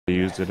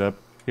used it up.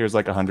 Here's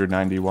like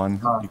 191.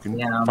 Oh, You can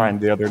damn. find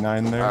the other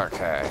 9 there.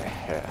 Okay.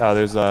 Yeah. Oh,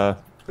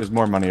 there's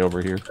more money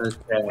over here.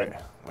 Okay.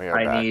 We are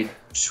I back. need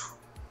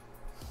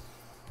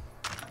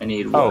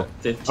Oh, what?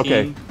 15?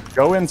 okay.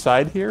 Go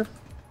inside here.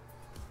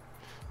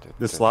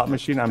 The slot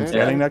machine I'm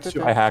standing next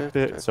to, I hacked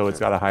it, so it's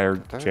got a higher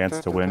chance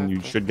to win.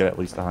 You should get at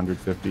least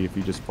 150 if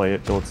you just play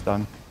it till it's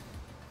done.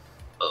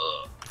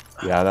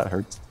 Yeah, that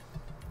hurts.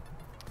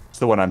 It's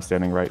the one I'm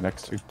standing right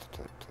next to.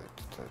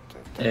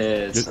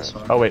 It's this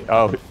one. Oh wait,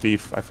 oh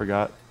thief, I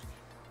forgot.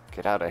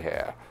 Get out of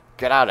here.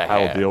 Get out of here.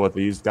 I will deal with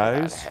these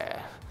guys.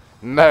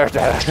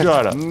 Murder.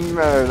 Shut up.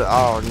 Murder.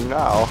 Oh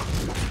no.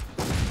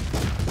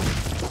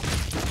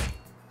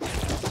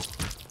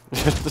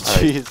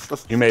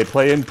 Jesus. You may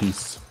play in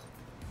peace.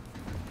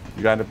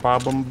 You got a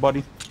problem,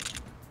 buddy?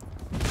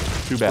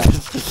 Too bad.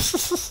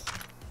 Is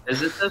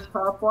it this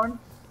top one?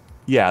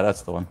 Yeah,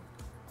 that's the one.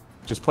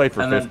 Just play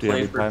for And 50 then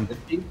play every for time.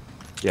 50?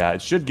 Yeah,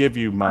 it should give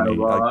you money.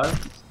 Like,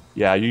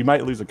 yeah, you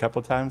might lose a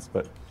couple times,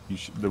 but you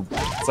should.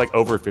 It's like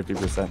over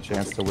 50%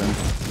 chance to win.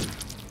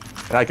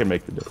 And I can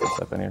make the difference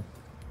up in here.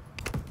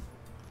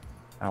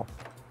 Ow.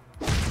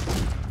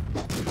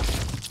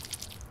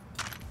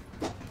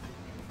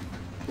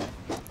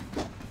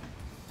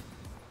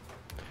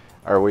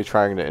 Are we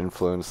trying to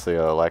influence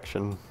the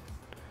election?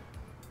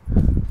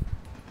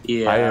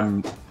 Yeah. I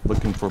am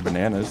looking for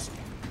bananas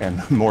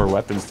and more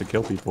weapons to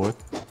kill people with.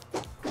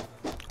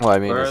 Well, I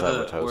mean, Where is that are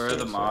what Toast where are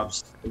the is,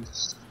 mobs?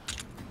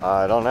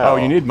 I don't know. Oh,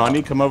 you need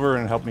money? Come over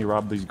and help me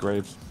rob these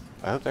graves.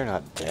 I hope they're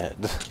not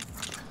dead.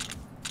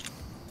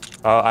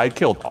 I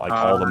killed like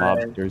all the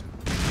mobsters.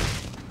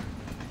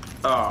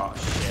 Oh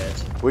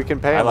shit. We can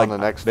pay them on the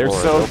next floor. They're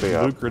so They'll be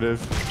up. lucrative.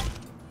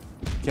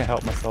 Can't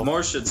help myself.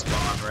 More should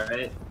spawn,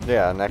 right?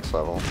 Yeah, next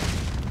level.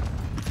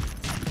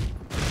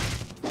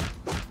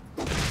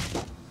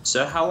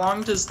 So how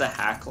long does the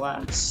hack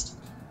last?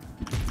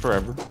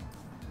 Forever.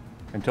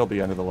 Until the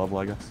end of the level,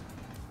 I guess.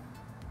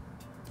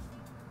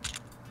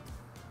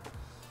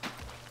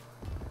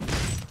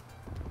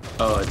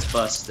 Oh, it's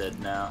busted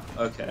now.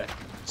 Okay.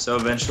 So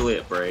eventually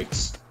it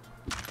breaks.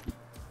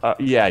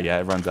 Yeah,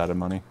 it runs out of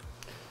money.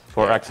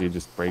 Or actually, it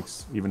just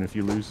breaks, even if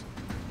you lose.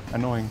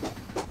 Annoying.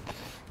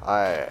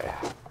 Alright.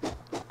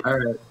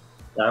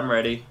 I'm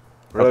ready.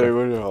 Ready, Okay.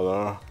 ready,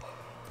 hello.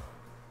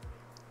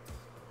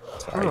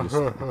 Sorry,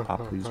 just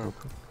pop these real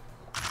quick.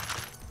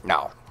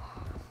 No.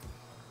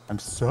 I'm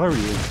sorry,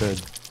 I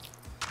said.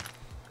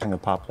 I'm gonna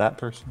pop that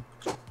person.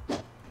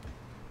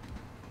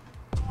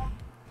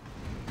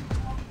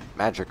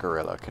 Magic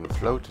Gorilla can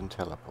float and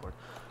teleport.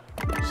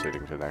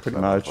 Proceeding to next Pretty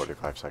level in much.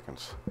 45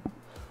 seconds.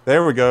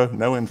 There we go.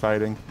 No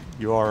infighting.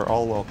 You are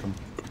all welcome.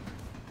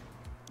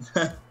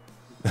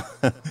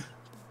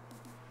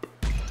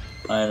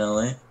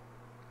 Finally.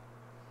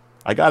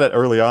 I got it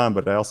early on,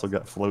 but I also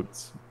got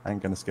floats. I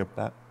ain't gonna skip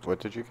that. What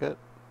did you get?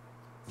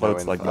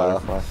 Floats like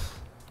butterfly.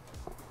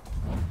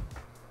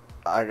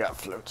 I got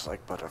floats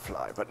like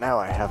butterfly, but now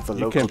I have the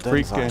You local can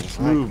freaking denizens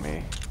move. like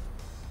me.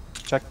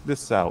 Check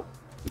this out.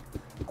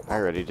 I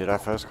already did our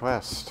first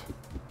quest.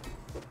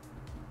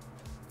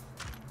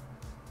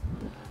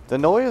 The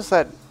noise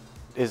that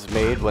is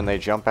made when they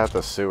jump out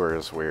the sewer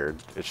is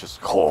weird. It's just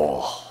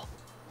oh.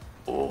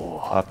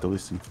 I'll have to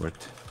listen for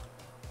it.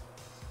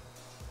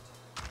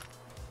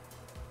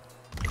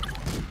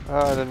 Oh,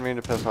 I didn't mean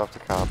to piss off the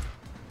cop.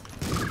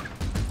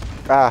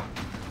 Ah.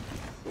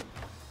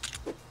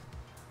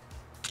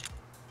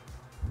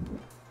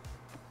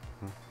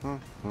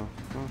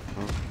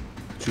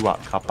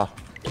 Chuak kappa.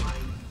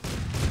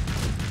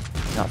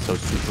 Not so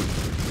super.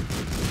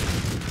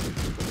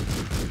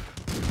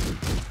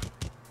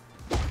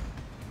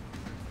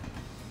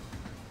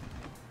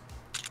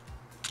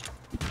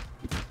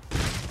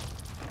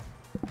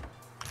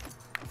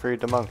 Freed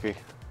the monkey.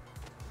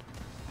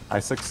 I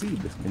succeed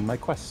in my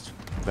quest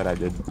that I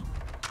did.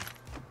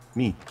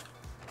 Me.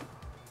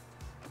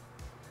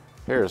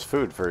 Here's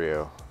food for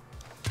you.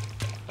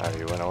 Oh,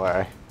 you went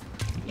away.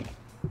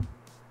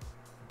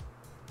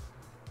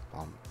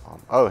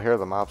 Oh, here are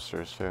the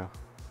mobsters too.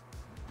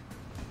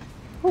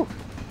 Whew.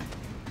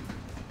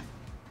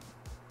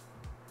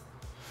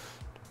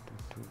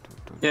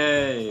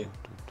 Yay.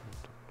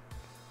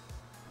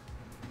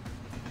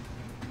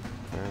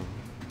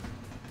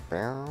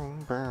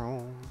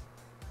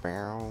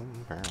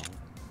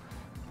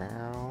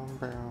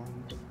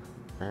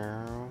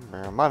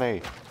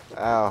 Money!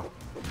 Ow.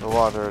 The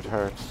water, it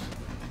hurts.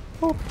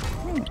 Whoop.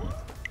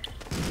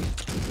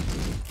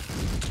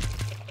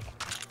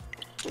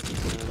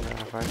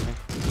 Fight me.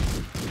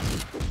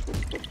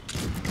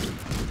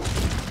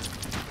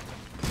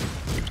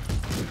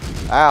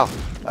 Ow!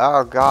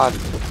 Oh god!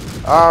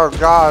 Oh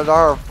god!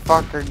 Oh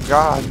fucking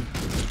god!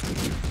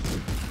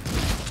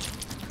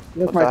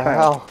 What the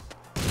hell?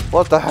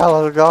 What the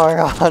hell is going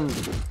on?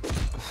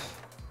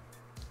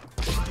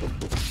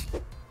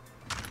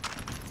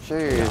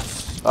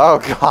 Jeez. Oh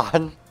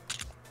god.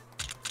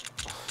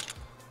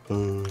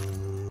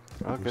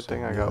 Oh, good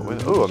thing I got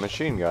with. Ooh, a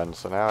machine gun.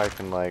 So now I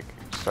can like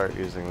start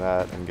using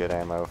that and get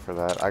ammo for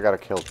that. I gotta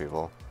kill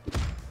people.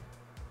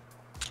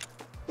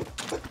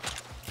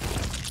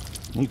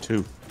 Me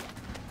too.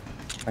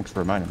 Thanks for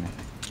reminding me.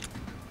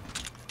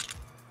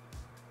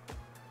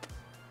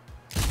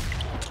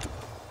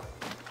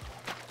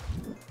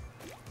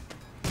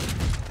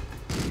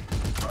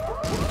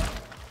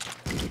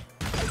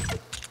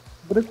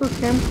 What is this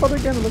game called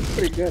again? It looks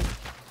pretty good.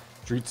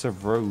 Streets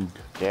of Rogue.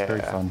 Yeah.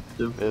 Very fun.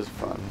 It is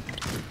fun.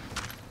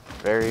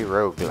 Very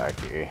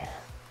roguelike-y.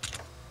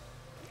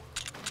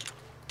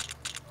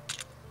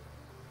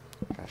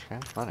 Cash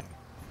can? Money.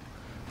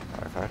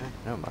 Firefighter?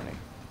 No money.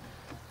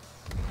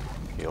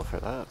 Heal for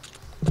that.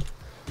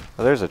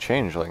 Oh, there's a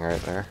changeling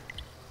right there.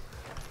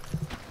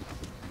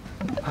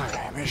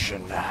 Okay,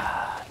 mission.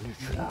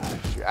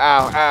 Neutralize you.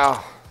 Ow,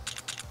 ow!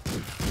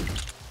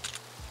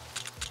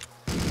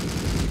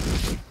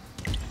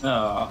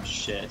 Oh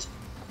shit.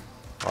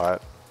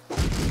 What?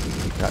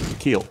 Got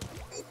killed.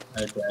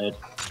 I died.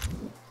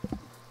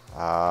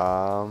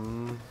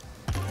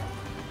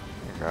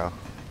 Here you go.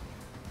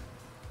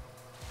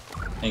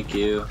 Thank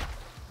you.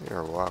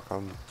 You're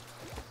welcome.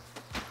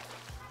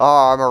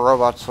 Oh, I'm a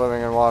robot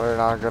swimming in water.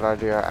 Not a good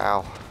idea.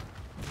 Ow.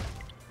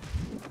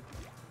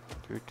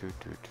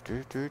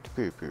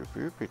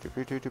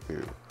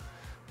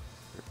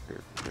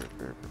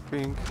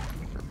 Bink.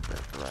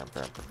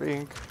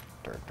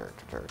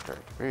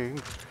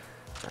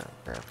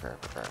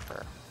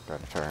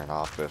 Gonna turn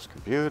off this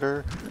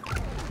computer.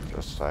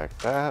 Just like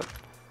that.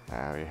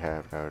 Now you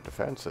have no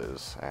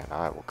defenses, and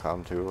I will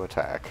come to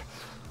attack.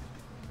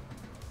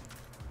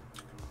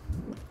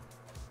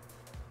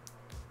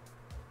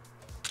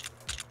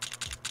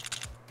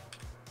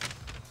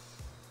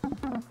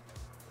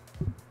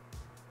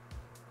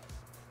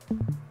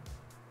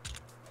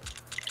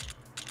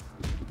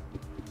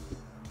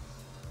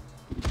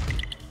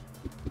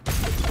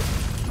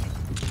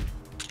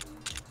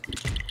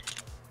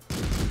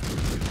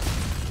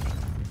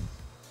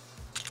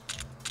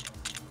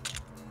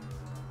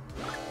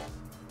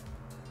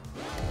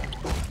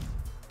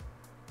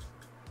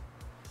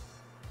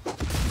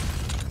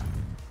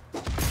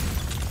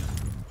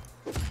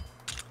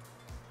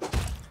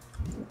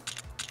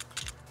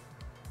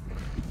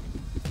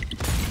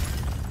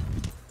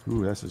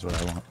 Ooh, this is what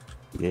I want.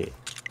 Yeah.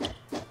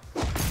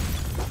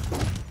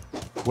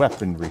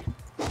 Weaponry.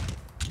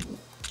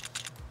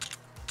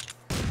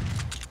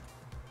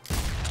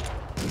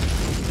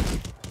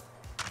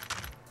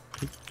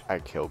 I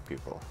kill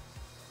people.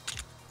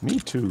 Me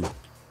too.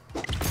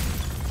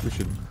 We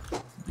should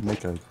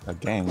make a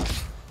gang.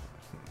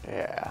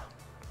 Yeah.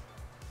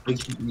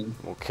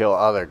 We'll kill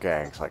other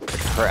gangs like the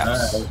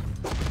Creps.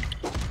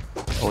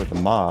 Or the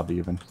mob,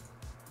 even.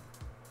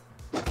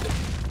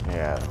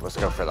 Yeah, let's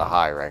go for the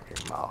high-ranking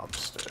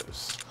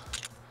mobsters.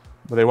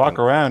 But they walk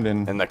around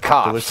in And the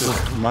cops.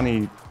 delicious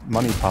money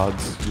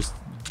pods. Just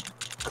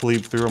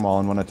cleave through them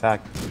all in one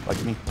attack,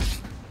 like me.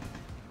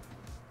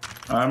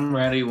 I'm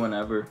ready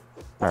whenever.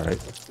 All right.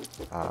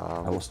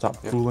 I will stop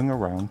fooling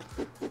around.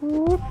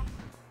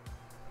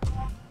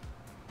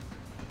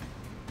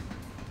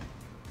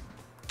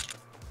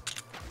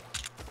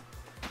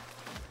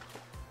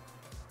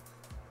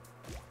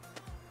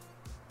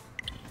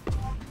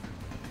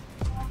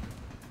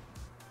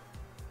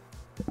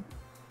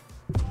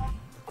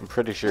 I'm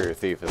pretty sure your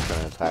thief is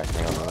going to attack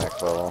me on the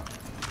next level.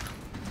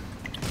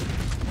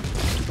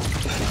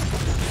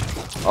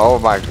 Oh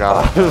my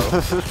god.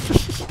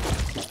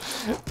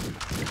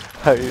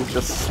 How you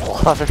just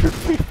slaughtered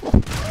people.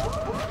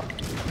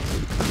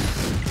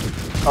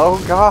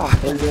 Oh god.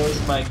 There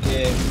goes my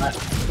game.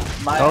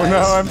 My Oh no,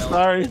 eyes I'm smell-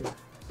 sorry.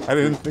 I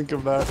didn't think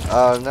of that.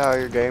 Oh no,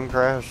 your game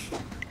crashed.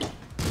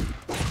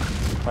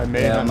 My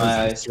mayhem my has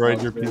eyes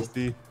destroyed your smell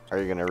PC. Are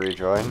you going to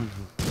rejoin?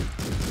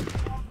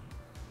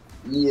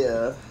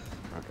 Yeah.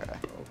 Okay.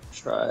 I'll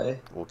try.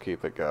 We'll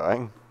keep it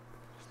going.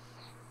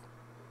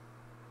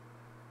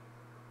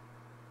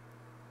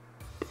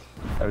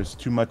 That was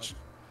too much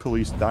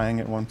police dying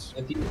at once.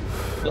 If you,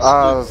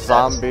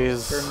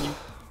 Zombies. for me.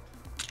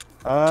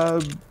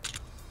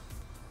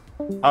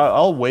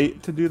 I'll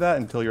wait to do that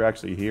until you're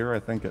actually here. I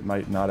think it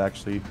might not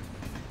actually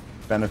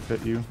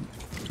benefit you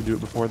to do it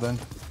before then.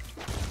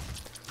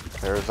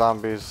 There are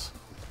zombies.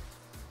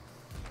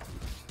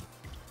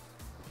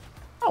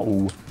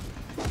 Oh.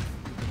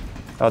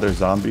 Oh, they're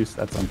zombies.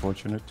 That's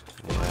unfortunate.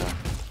 Yeah.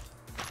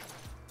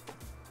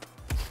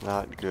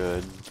 Not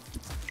good.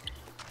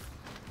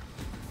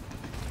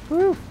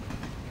 Woo!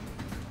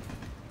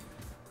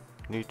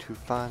 Need to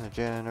find the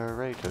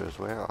generators.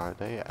 Where are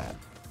they at?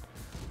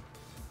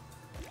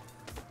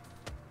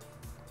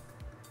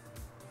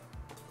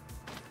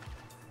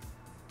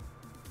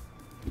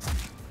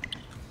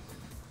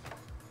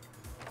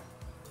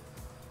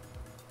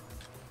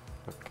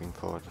 Looking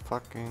for the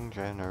fucking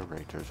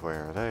generators.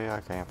 Where are they?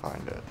 I can't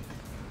find it.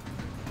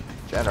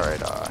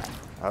 Generator.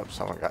 Oh,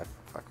 someone got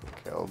fucking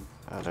killed.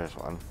 Oh, there's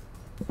one.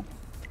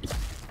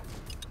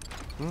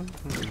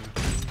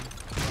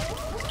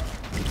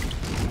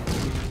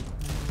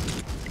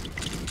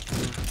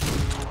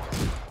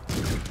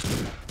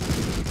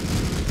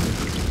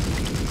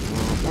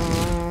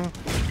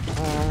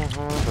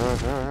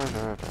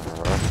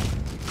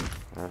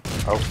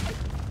 Oh.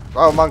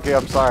 Oh, monkey,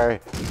 I'm sorry.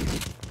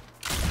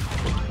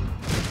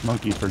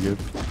 Monkey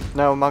forgive.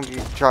 No, monkey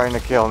trying to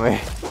kill me.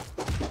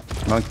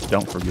 Monkey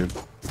don't forgive.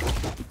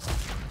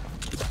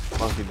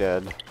 Monkey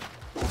dead.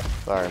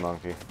 Sorry,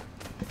 monkey.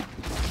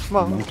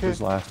 Monkey.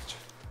 Monkey's last.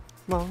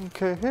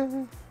 Monkey.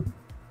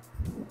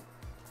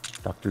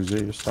 Dr.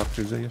 Zeus,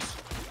 Dr. Zeus.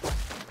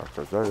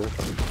 Dr. Zeus,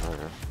 Dr.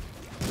 Zeus.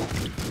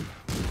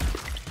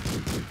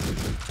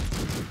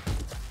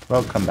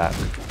 Well, come back.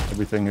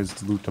 Everything is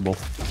lootable.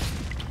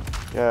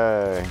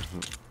 Yay.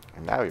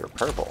 And now you're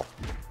purple.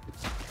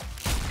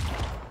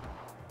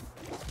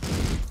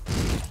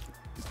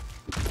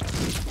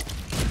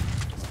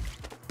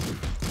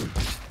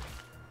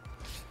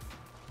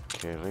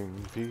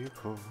 Killing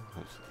people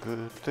is a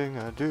good thing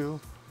I do.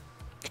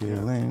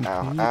 Killing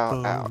Ow, people.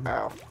 ow, ow,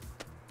 ow.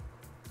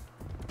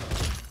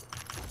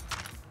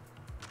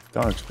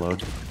 Don't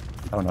explode.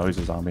 Oh no, he's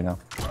a zombie now.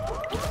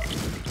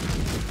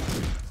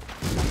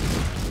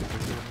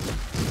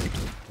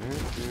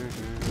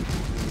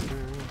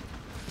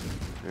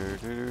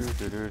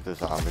 The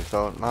zombies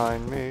don't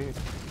mind me,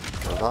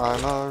 'cause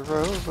I'm a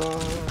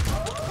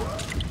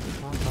robot.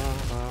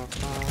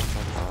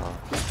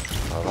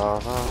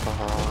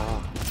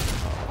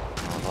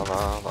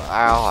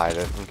 Ow, I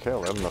didn't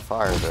kill him, the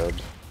fire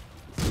did.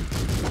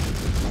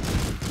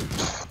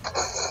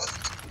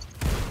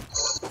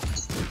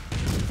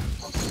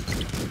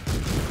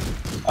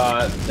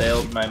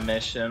 Failed my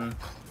mission.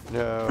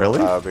 No, Really?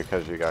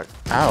 because you got...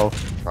 Ow.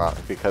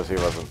 because he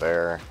wasn't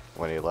there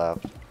when he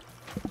left.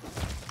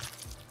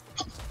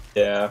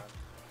 Yeah.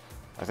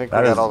 I think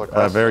That we is got all the a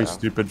quests very now.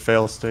 stupid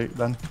fail state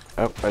then.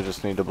 Oh, I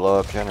just need to blow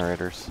up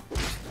generators.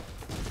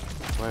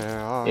 Where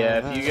are Yeah,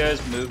 if they? you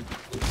guys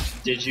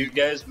move... Did you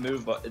guys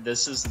move...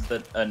 This is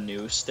a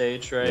new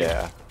stage, right?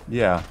 Yeah.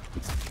 Yeah.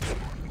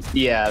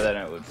 Yeah, then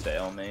it would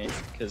fail me,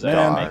 because I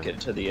Man. didn't make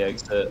it to the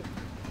exit.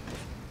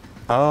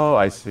 Oh,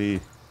 I see.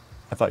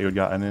 I thought you had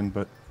gotten in,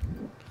 but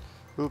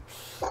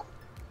Oops.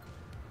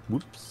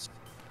 whoops.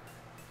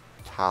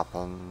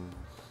 Happens.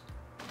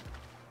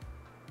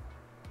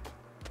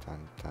 Dun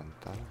dun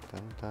dun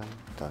dun dun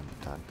dun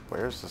dun.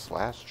 Where's this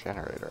last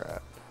generator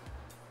at?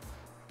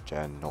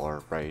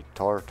 Generator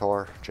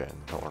tor.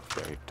 Generator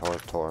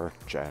tor.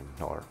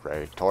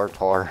 Generator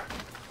tor.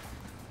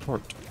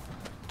 Tort.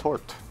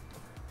 Tort.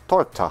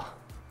 Torta.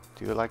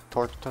 Do you like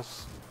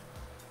tortas?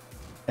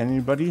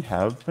 Anybody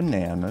have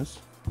bananas?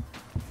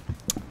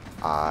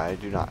 I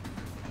do not.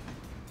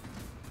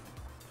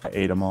 I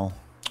ate them all.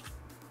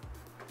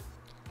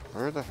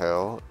 Where the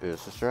hell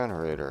is this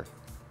generator?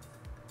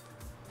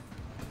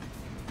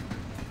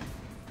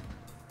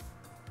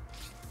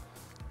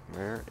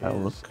 Where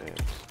I'll is look.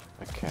 it?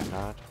 I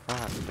cannot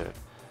find it.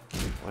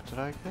 What did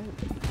I get?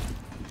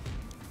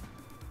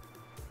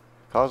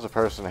 Cause a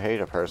person to hate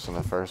a person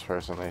the first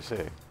person they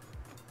see.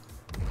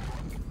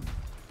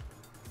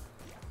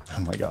 Oh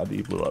my god,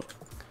 he blew up.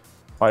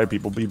 Why do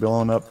people be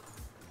blowing up?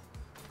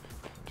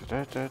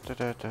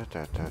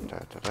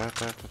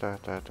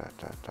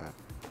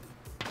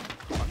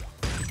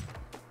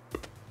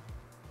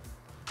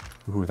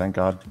 Ooh, thank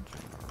god.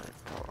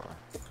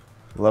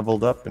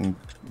 Leveled up and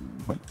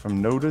went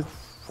from no to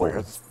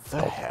Where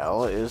the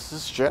hell is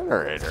this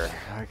generator?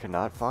 I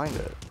cannot find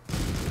it.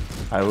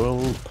 I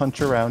will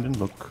punch around and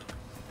look.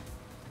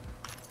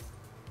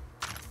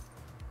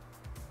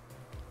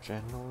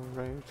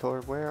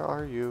 Generator, where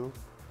are you?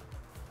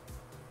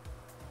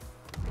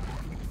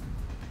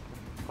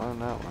 Oh,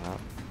 that one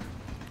up.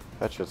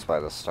 That shit's by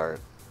the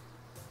start.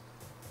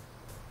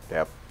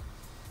 Yep.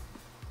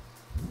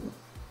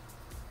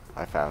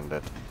 I found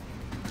it.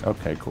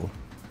 Okay, cool.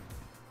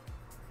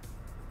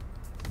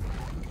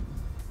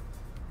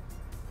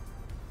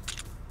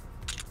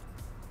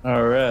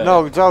 Alright.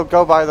 No, don't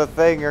go by the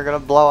thing. You're gonna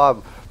blow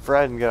up.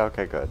 Fred, get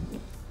okay, good.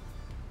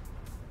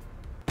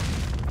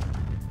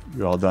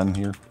 You all done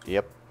here?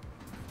 Yep.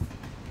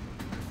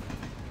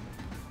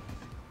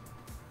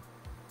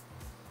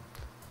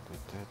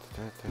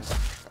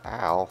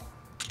 Ow.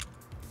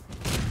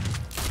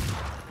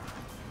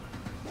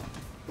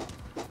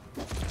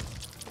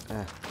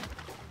 Eh.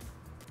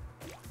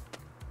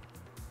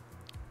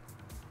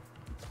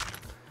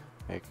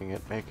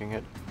 Making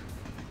it.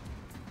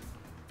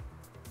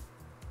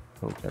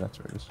 Okay, that's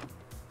where it is.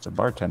 It's a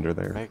bartender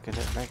there. Making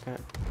it.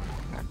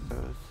 That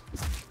goes.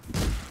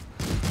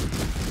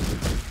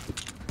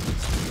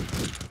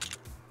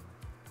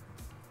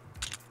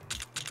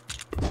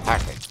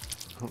 Hacking.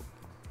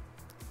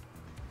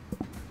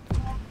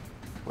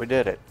 We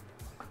did it.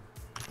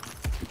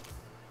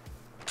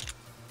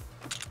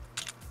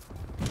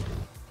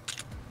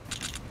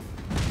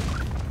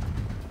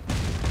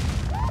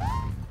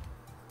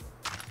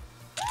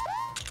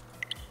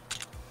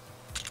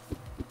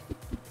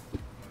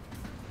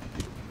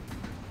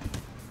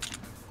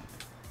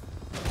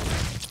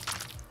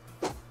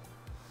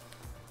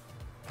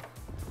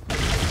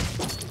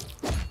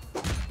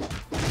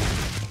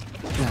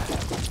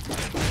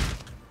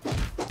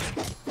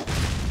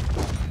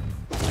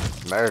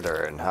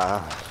 Murdering,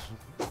 huh?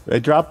 They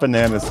drop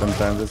bananas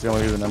sometimes. That's the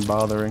only reason I'm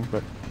bothering,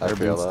 but I they're being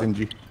feel that.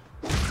 stingy.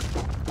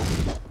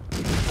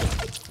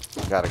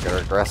 Gotta get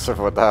aggressive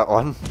with that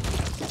one.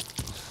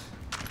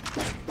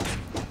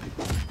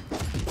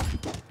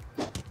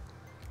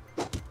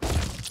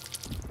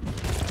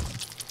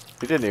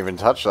 You didn't even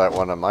touch that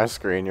one on my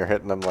screen. You're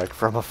hitting them like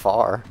from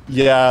afar.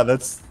 Yeah,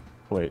 that's...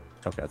 Wait,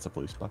 okay, that's a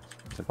police box.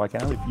 So why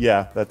can't I leave?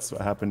 Yeah, that's what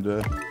happened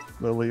to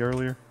Lily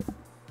earlier.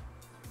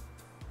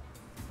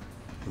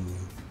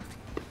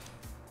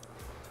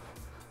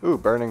 Ooh,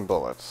 burning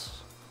bullets.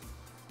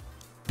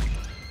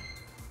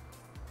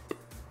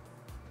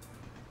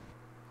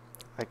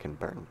 I can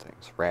burn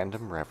things.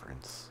 Random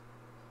reverence.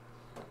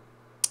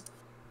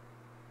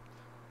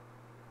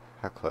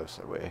 How close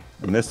are we?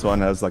 And this one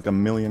has like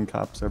 1 million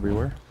cops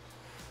everywhere.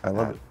 I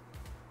love it.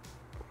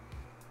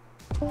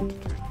 Oh,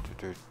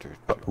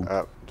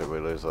 did we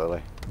lose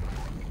Lily?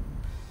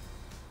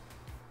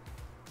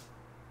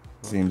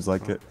 Seems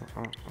like it.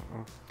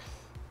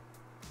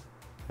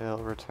 He'll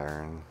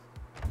return.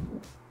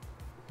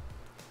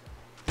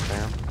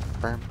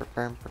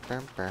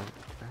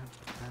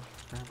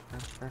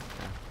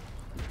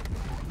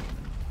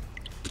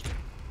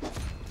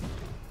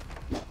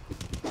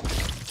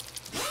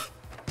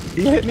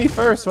 He hit me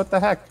first, what the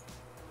heck?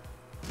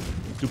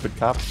 Stupid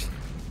cops.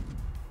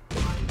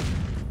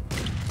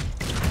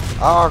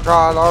 Oh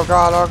god, oh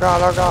god, oh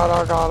god, oh god,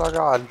 oh god, oh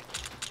god.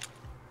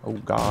 Oh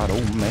god,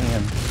 oh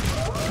man.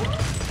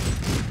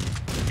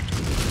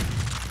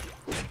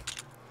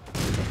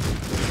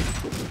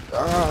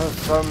 Oh,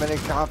 so many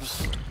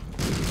cops.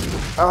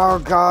 Oh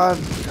god,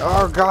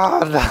 oh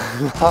god,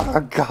 oh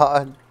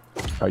god.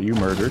 Are you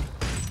murdered?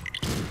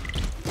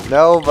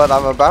 No, but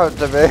I'm about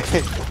to be.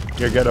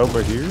 Here, get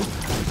over here.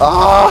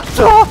 Oh,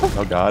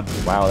 Oh god,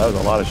 wow, that was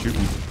a lot of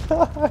shooting.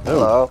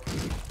 hello.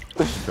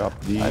 Drop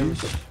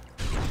these.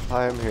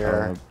 I'm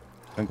here.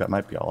 I think that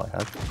might be all I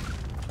have.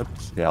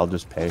 Oops. Yeah, I'll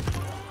just pay.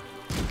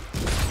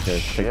 Okay,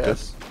 Shit. take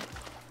this.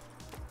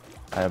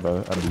 I have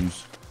a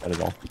booze. That is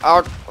all.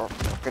 Oh,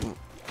 fucking.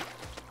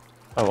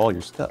 Oh, all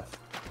your stuff.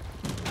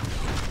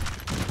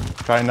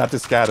 Trying not to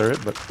scatter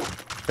it, but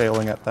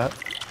failing at that.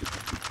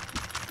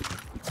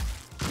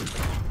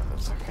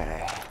 It's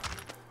okay.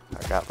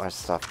 I got my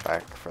stuff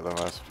back for the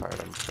most part.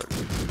 I'm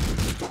pretty.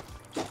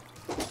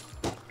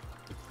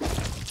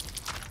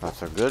 Not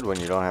so good when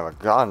you don't have a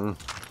gun.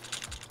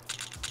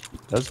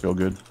 Does feel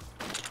good.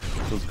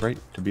 Feels great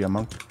to be a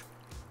monk.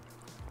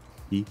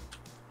 E.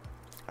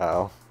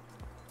 Oh.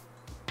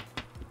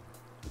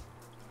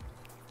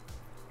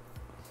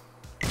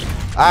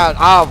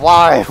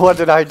 Why? What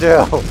did I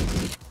do?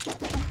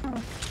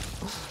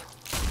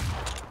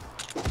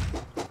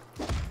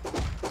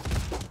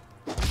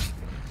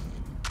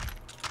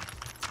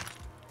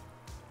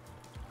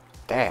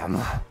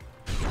 Damn.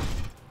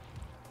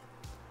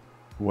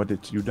 What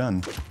did you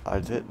done? I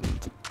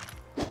didn't.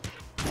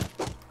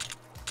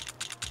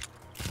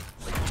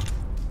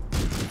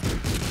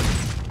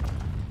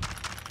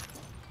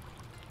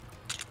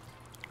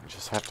 I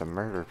just have to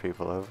murder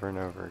people over and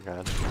over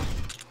again.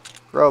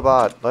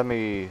 Robot, let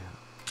me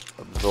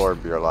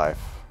absorb your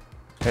life.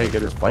 Hey,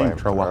 get his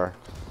flamethrower.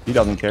 He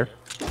doesn't care.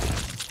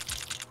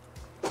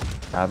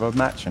 Have a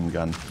matching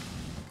gun.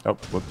 Oh,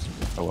 whoops.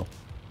 Oh well.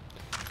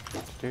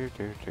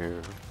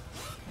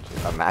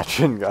 A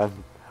matching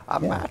gun. A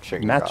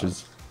matching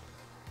matches.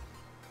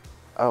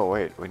 gun. Oh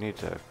wait, we need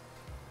to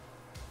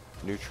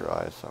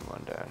neutralize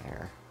someone down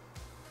here.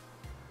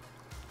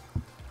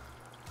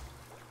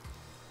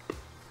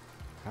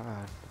 Come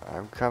on,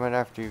 I'm coming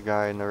after you,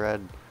 guy in the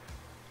red.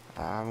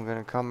 I'm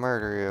gonna come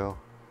murder you.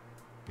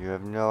 You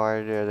have no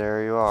idea.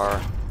 There you are.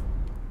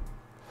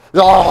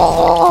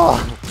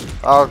 Oh!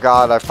 Oh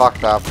god, I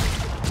fucked up.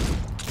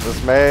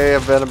 This may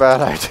have been a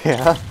bad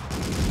idea.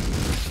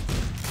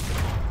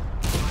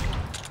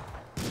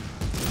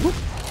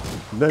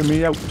 Let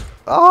me out.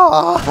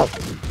 Ah!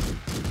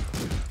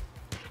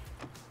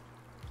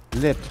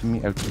 Let me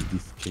out of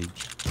this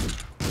cage.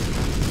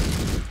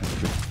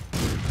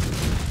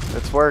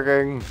 It's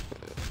working.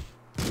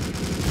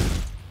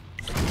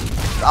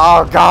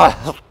 Oh god!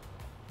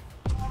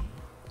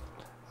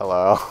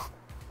 Hello.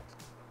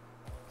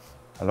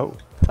 Hello.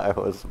 I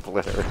was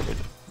obliterated.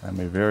 I'm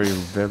a very,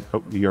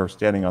 oh, you're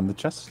standing on the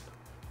chest.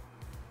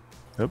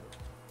 Oop.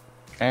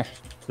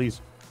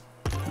 Please.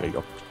 There you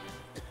go.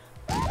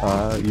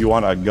 You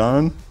want a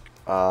gun?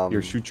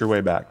 Here, shoot your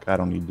way back. I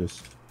don't need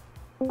this.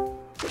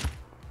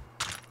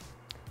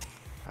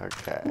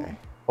 Okay.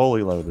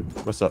 Fully loaded.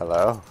 What's up?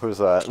 Hello? Who's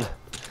that?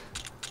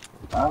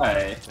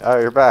 Hi. Oh,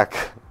 you're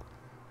back.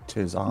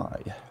 Tis I.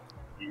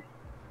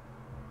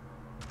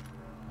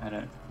 I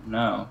don't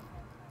know.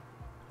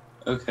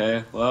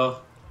 Okay,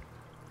 well,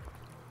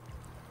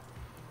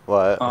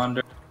 What?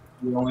 Ponder,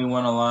 the only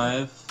one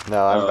alive.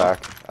 No, I'm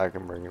back. I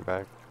can bring you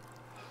back.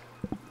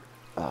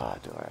 I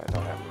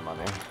don't have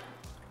money.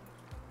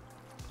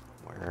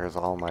 Where's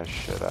all my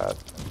shit at? I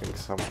think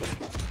somewhere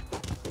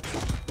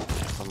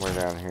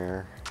down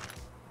here.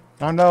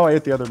 Oh no, I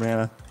ate the other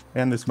mana.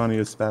 And this money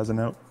is spazzing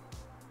out.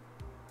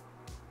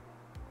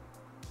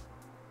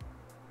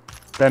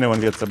 If anyone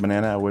gets a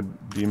banana, I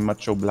would be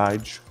much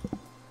obliged.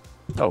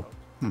 Oh.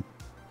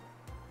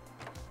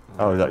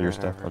 Oh, is that your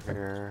stuff? over Okay.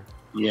 here.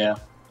 Yeah.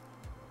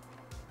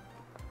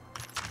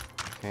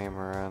 Came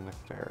around the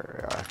there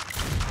we are.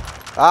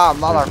 Ah,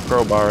 mother There's a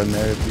crowbar in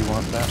there if you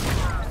want that.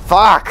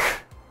 fuck!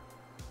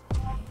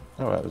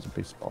 Oh, that was a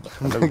baseball bat.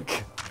 Hello.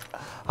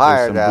 Hi,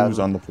 There's some Dad. booze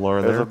on the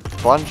floor There's there.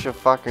 a bunch of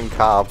fucking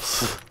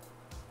cops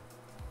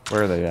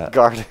Where are they at?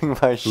 guarding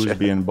my Who's shit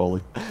being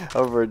bully?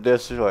 over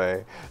this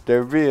way.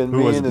 They're being Who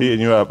mean was and beating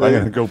you up? I'm they-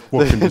 gonna go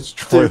fucking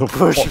destroy they the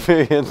pushed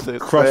me into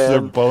crush their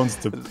sand. bones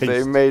to They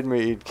paste. made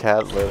me eat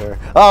cat litter.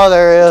 Oh,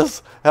 there he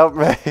is. Help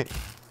me.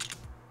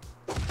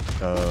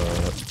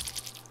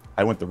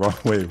 I went the wrong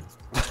way.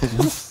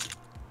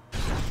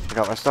 I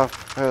got my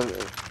stuff.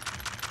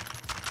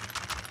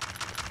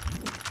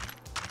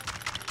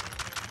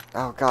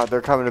 Oh god,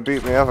 they're coming to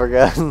beat me up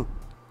again.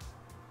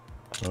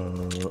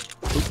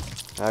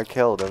 I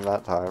killed him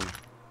that time.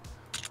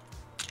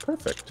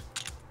 Perfect.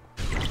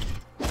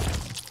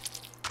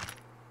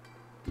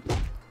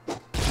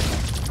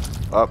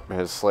 Oh,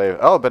 his slave.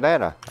 Oh,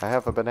 banana. I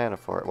have a banana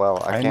for it.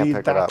 Well, I can't need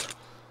pick that. it up.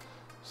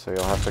 So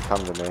you'll have to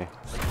come to me.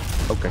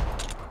 Okay.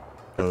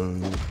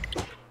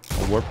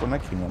 I'll warp when I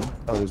can.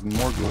 Oh, there's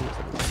more glows.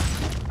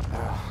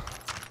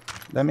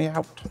 Let me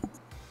out.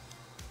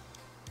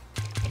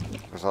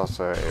 There's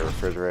also a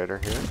refrigerator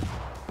here.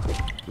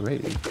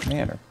 Great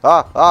manner.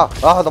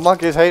 The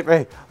monkeys hate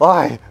me.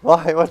 Why?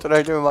 Why? What did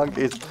I do,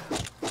 monkeys?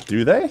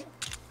 Do they?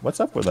 What's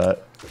up with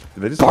that?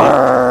 Do they just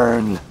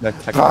Burn! hate that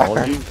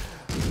technology?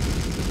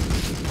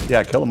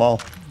 Yeah, kill them all.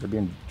 They're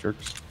being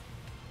jerks.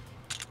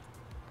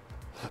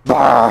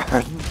 Burn!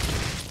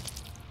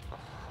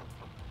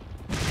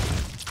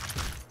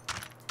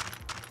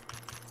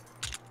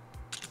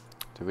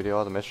 Did we do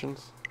all the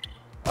missions?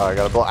 Oh, I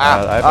gotta blow.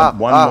 I have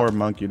one more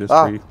monkey to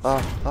free.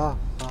 Oh.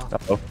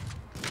 Uh-oh.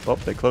 Oh,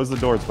 they closed the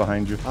doors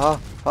behind you.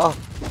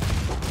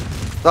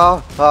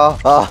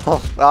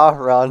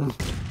 Run.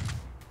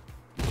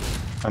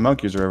 My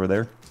monkeys are over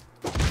there.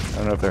 I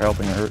don't know if they're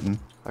helping or hurting.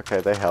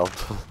 Okay, they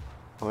helped.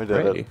 We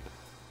did it.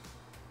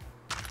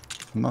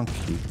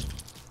 Monkey.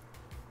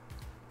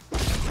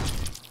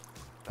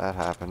 That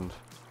happened.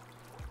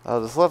 Oh,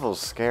 this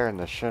level's scaring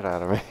the shit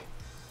out of me.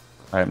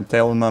 I'm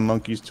telling my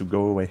monkeys to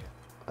go away.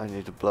 I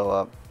need to blow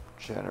up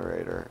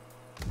generator.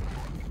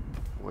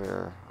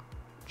 Where?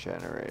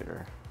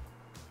 Generator.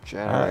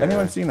 Generator.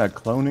 Anyone seen a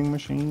cloning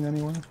machine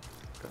anywhere?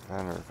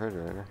 Found a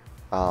refrigerator.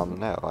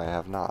 No, I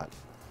have not.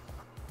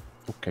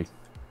 Okay.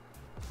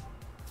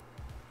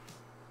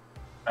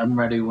 I'm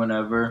ready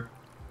whenever.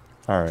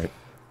 Alright.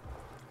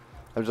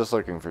 I'm just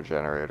looking for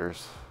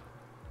generators.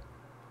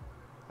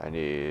 I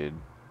need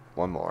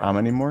one more. How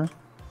many more?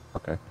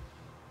 Okay.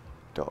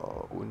 There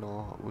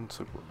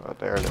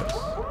it is.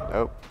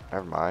 Nope,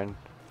 never mind.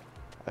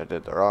 I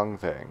did the wrong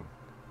thing.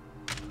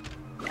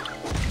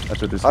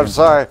 That's what this I'm game's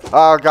sorry.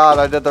 Oh god,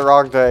 I did the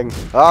wrong thing.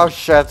 Oh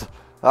shit.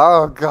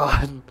 Oh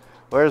god.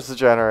 Where's the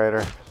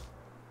generator?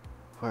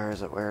 Where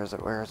is it? Where is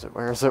it? Where is it?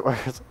 Where is it? Where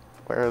is it?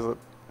 Where is it?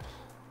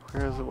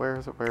 Where is it? Where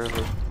is it? Where is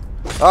it?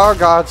 Oh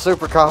god,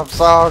 super cops.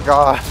 Oh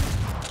god.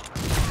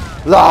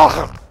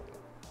 No.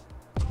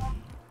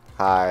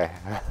 Hi.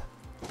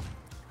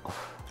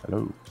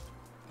 Hello.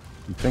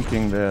 I'm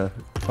thinking the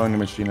cloning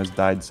machine has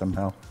died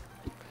somehow.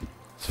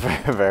 It's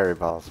very, very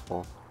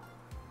possible.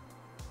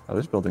 Oh,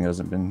 this building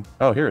hasn't been...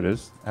 Oh, here it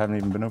is. I haven't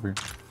even been over here.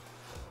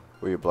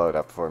 Will you blow it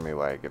up for me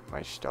while I get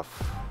my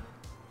stuff?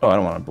 Oh, I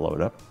don't want to blow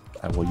it up.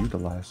 I will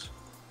utilize.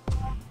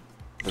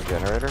 The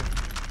generator?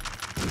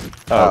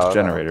 Oh,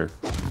 generator.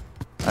 No.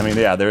 I mean,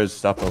 yeah, there is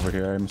stuff over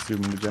here. I'm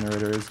assuming the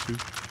generator is too.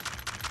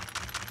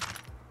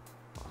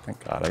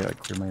 Thank God, I gotta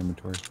clear my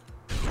inventory.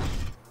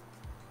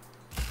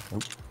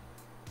 Nope.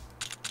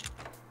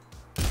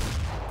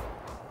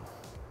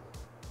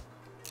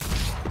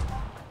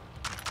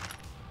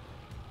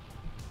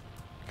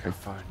 Could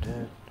find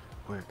it.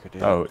 Where could it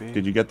be? Oh,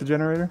 did you get the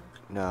generator?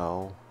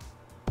 No.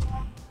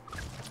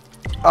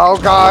 Oh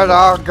god,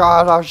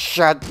 oh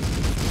shit.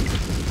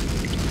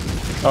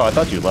 Oh, I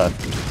thought you left.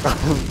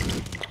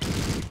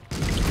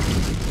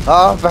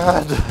 Oh,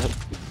 bad.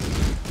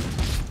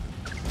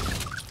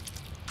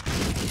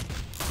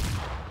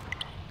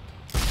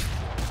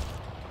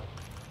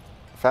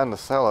 Found the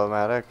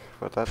Celomatic,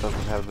 but that doesn't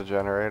have the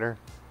generator.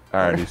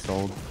 I already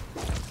sold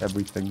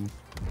everything.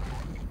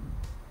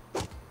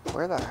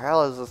 Where the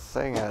hell is this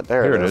thing at?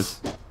 There Here it it is.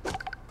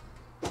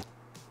 Oh,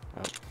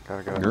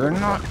 gotta go. You're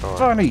into the not front door.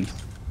 funny.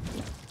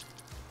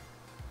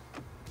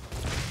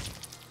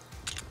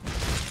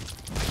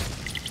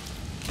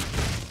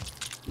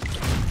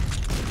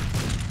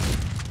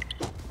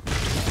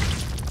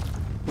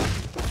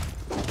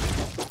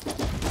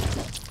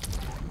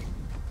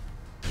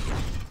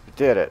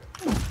 Did it.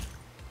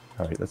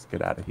 All right, let's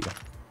get out of here.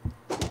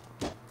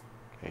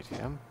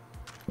 ATM?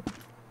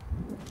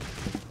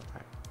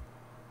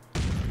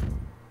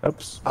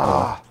 Oops.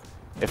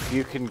 If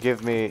you can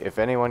give me, if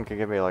anyone can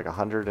give me like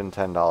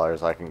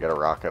 $110, I can get a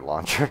rocket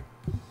launcher.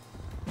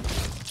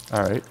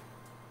 All right.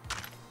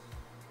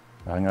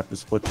 I'm gonna have to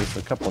split this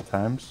a couple of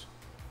times.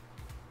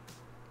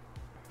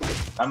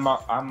 I'm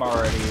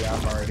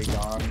already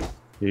gone.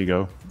 Here you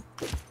go.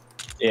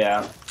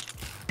 Yeah.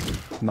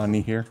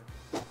 money here.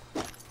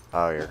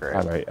 Oh, you're great.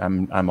 All right,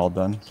 I'm all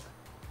done.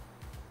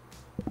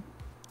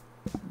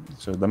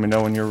 So let me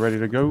know when you're ready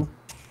to go.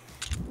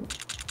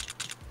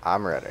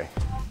 I'm ready.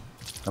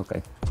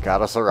 Okay.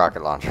 Got us a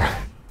rocket launcher.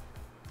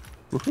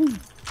 Woohoo!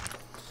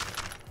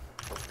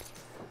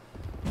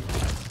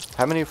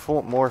 How many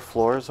more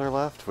floors are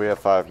left? We have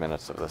 5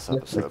 minutes of this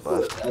episode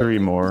left. 3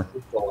 more.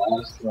 The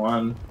last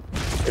one.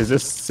 Is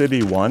this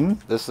City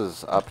 1? This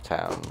is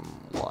Uptown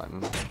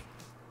 1.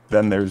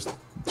 Then there's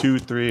 2,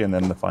 3, and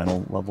then the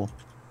final level.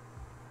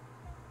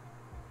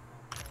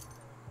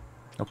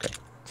 Okay.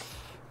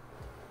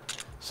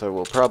 So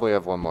we'll probably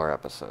have one more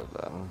episode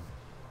then.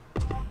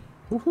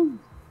 Woohoo!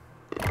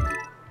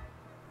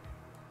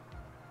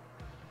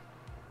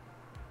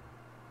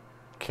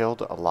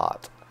 Killed a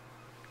lot.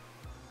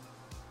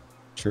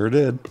 Sure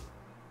did.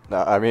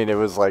 No, I mean it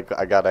was like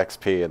I got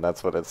XP and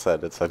that's what it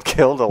said. It said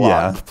killed a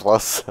lot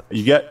plus.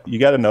 You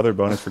get another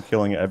bonus for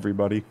killing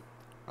everybody.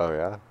 Oh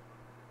yeah.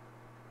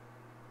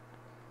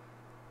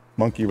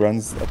 Monkey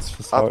runs. That's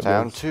just how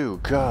Uptown it goes. 2,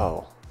 go.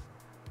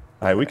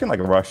 All right, we can like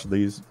rush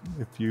these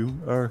if you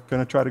are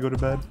gonna try to go to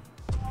bed.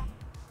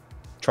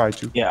 Try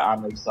to. Yeah,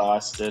 I'm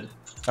exhausted.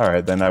 All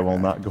right, then I will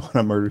not go on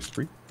a murder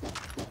spree.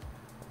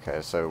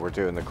 Okay, so we're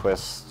doing the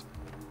quest.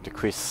 The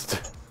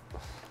quest.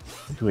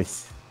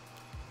 Twist.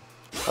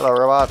 Hello,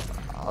 robot.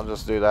 I'll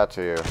just do that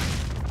to you.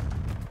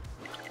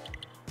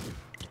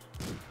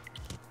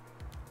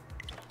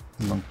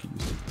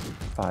 Monkeys.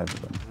 5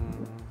 of them.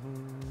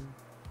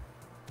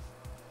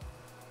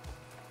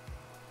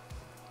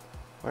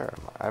 Where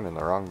am I? I'm in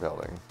the wrong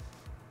building.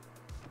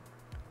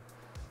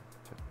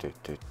 Give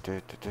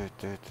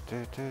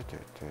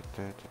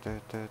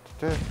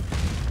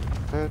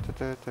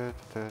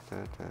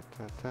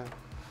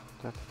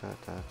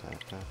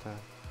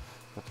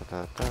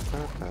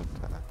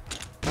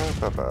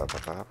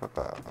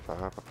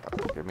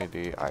me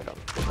the item.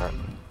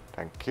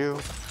 Thank you.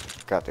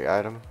 Got the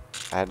item.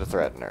 I had to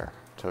threaten her.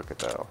 Took it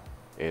though.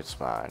 It's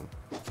mine.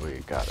 We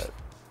got it.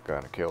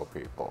 Gonna kill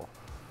people.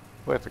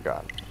 With a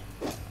gun.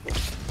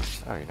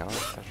 Oh, you know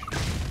what?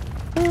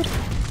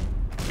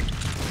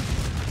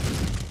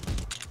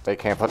 They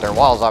can't put their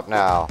walls up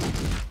now.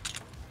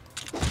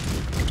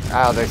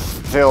 Oh, they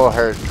still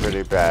hurt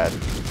pretty bad.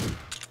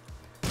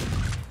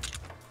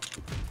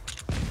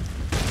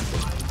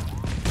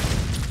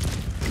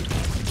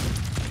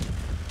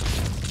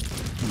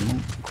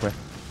 Quick.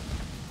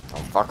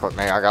 Don't fuck with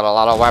me, I got a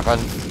lot of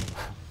weapons.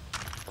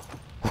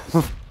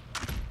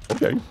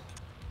 Okay.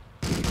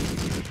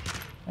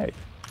 Hey.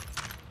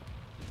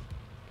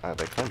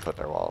 They can put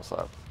their walls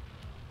up.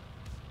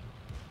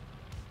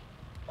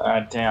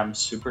 Damn,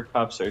 super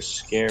cops are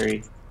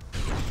scary.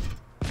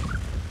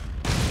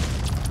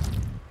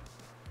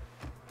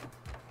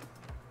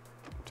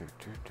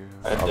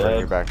 I'll bring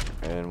you back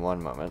in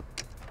 1 moment.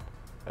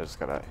 I just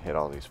gotta hit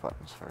all these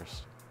buttons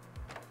first.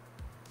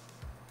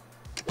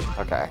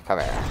 Okay, come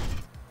here.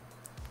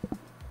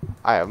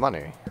 I have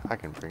money. I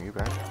can bring you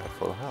back at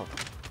full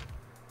health.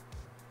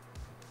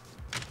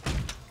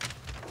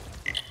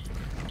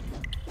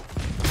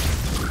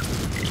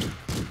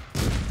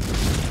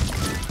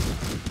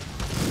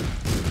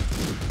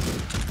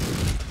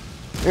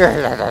 Oh,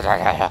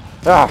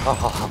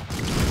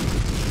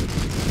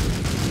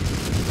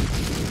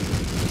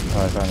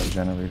 I found a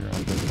generator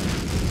on this one.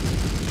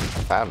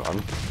 I found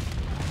one.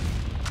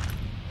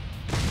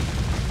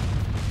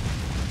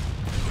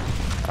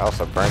 I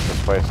also burnt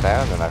this place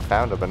down and I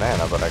found a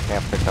banana, but I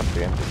can't pick up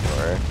the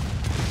inventory.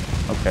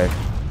 Okay.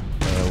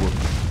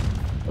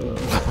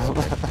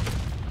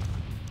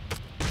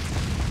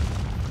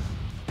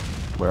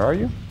 Where are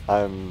you?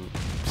 I'm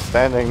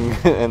standing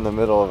in the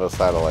middle of a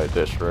satellite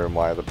dish room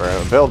while the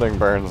building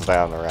burns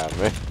down around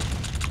me.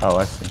 Oh,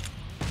 I see.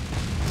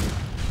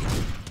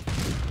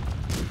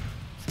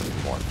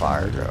 More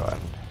fire going.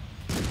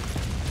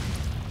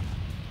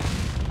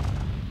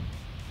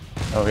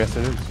 Oh, yes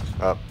it is.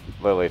 Oh,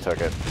 Lily took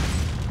it.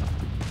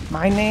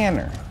 My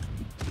nanner.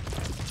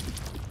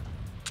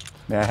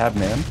 May I have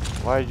nan?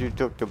 Why'd you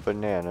took the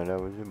banana? That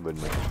was a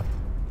banana.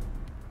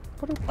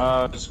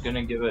 I was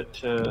gonna give it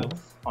to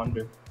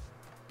Ponder.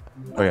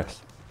 Oh,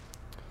 yes.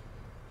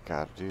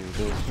 Gotta do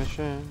this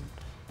mission.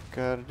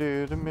 Gotta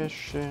do the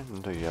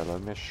mission. The yellow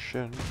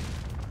mission.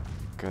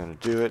 Gonna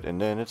do it and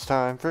then it's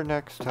time for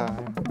next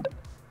time.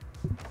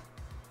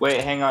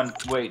 Wait, hang on.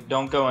 Wait,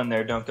 don't go in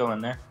there. Don't go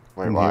in there.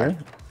 Wait, In why? here?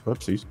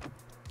 Whoopsies.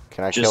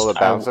 Can I Just- kill the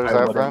bouncers I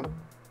out wouldn't. front?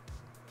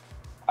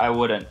 I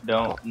wouldn't.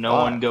 Don't. No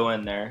Why? one go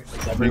in there.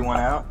 Is everyone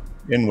out?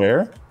 In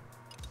where?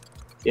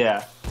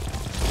 Yeah.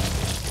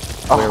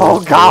 Oh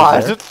was-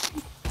 god!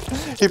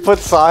 He put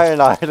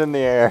cyanide in the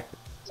air.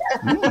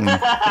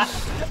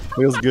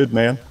 Feels good,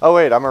 man. Oh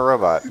wait, I'm a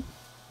robot.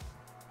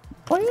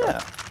 Oh,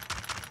 yeah.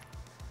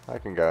 I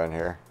can go in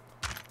here.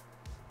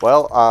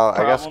 Well,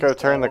 I guess Problem go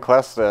turn the solved.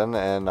 quest in,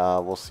 and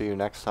we'll see you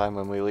next time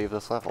when we leave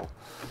this level.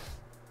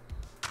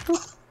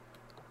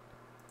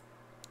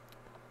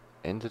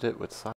 Ended it with cyanide.